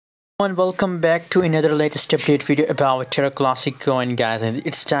And welcome back to another latest update video about Terra Classic coin, guys, and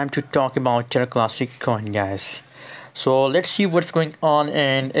it's time to talk about Terra Classic coin, guys. So let's see what's going on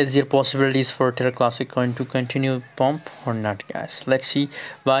and is there possibilities for Terra Classic coin to continue pump or not, guys. Let's see.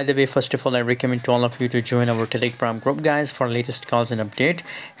 By the way, first of all, I recommend to all of you to join our Telegram group, guys, for latest calls and update,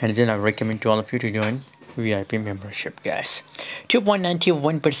 and then I recommend to all of you to join VIP membership, guys.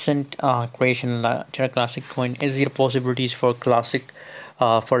 2.91% creation Terra Classic coin. Is there possibilities for classic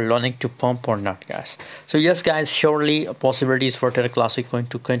for Lunc to pump or not, guys? So yes, guys, surely possibilities for Terra Classic coin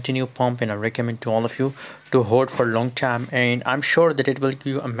to continue pump, and I recommend to all of you to hold for long time, and I'm sure that it will give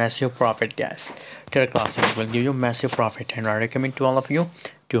you a massive profit, guys. Terra Classic will give you massive profit, and I recommend to all of you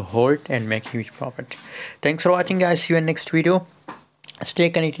to hold and make huge profit. Thanks for watching, guys. See you in next video. Stay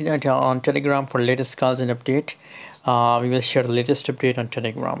connected on Telegram for latest calls and update. We will share the latest update on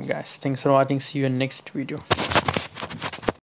Telegram, guys. Thanks for watching. See you in next video.